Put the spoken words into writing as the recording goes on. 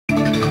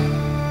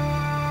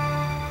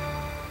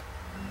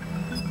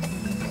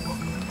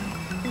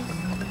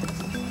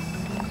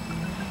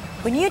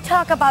When you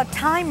talk about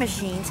time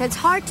machines, it's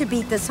hard to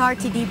beat the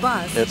SCRTD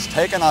bus. It's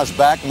taken us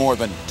back more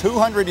than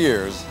 200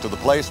 years to the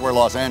place where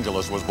Los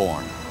Angeles was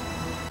born.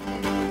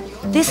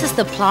 This is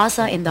the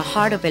plaza in the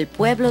heart of El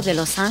Pueblo de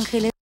Los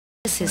Angeles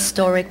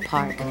Historic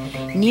Park.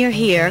 Near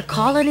here,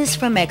 colonists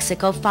from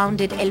Mexico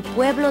founded El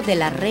Pueblo de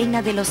la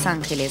Reina de Los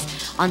Angeles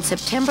on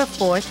September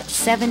 4th,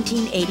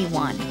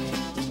 1781.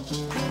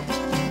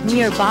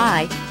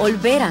 Nearby,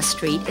 Olvera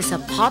Street is a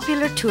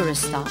popular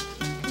tourist stop.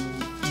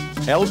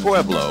 El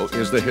Pueblo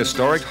is the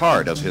historic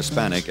heart of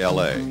Hispanic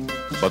LA,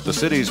 but the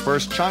city's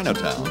first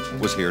Chinatown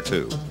was here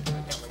too.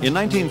 In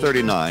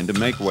 1939, to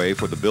make way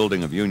for the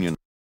building of Union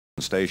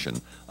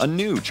Station, a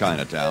new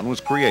Chinatown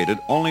was created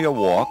only a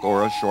walk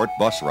or a short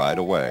bus ride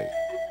away.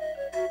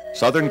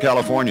 Southern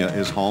California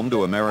is home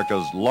to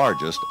America's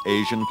largest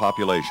Asian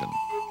population.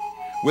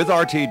 With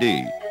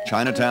RTD,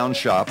 Chinatown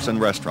shops and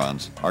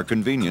restaurants are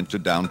convenient to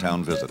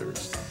downtown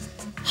visitors.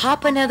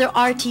 Hop another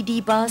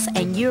RTD bus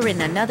and you're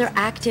in another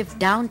active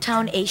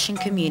downtown Asian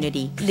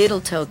community, Little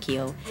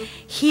Tokyo.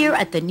 Here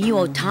at the new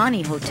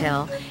Otani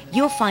Hotel,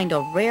 you'll find a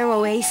rare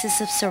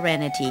oasis of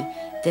serenity,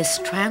 this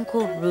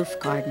tranquil roof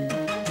garden.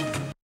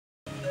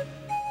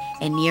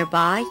 And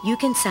nearby, you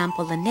can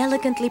sample an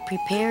elegantly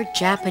prepared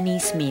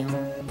Japanese meal.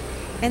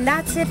 And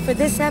that's it for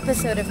this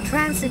episode of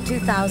Transit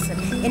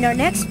 2000. In our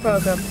next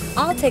program,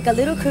 I'll take a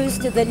little cruise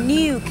to the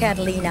new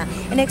Catalina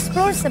and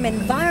explore some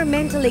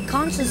environmentally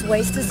conscious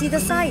ways to see the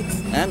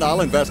sights. And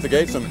I'll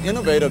investigate some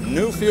innovative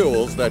new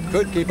fuels that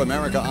could keep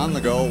America on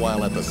the go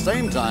while at the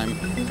same time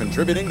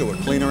contributing to a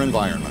cleaner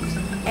environment.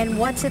 And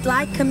what's it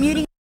like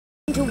commuting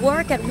to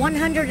work at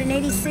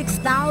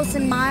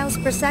 186,000 miles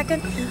per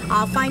second?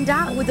 I'll find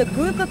out with a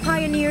group of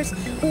pioneers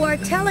who are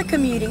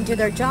telecommuting to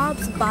their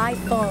jobs by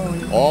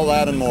phone. All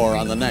that and more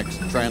on the next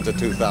Transit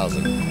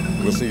 2000.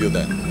 We'll see you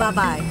then.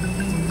 Bye-bye.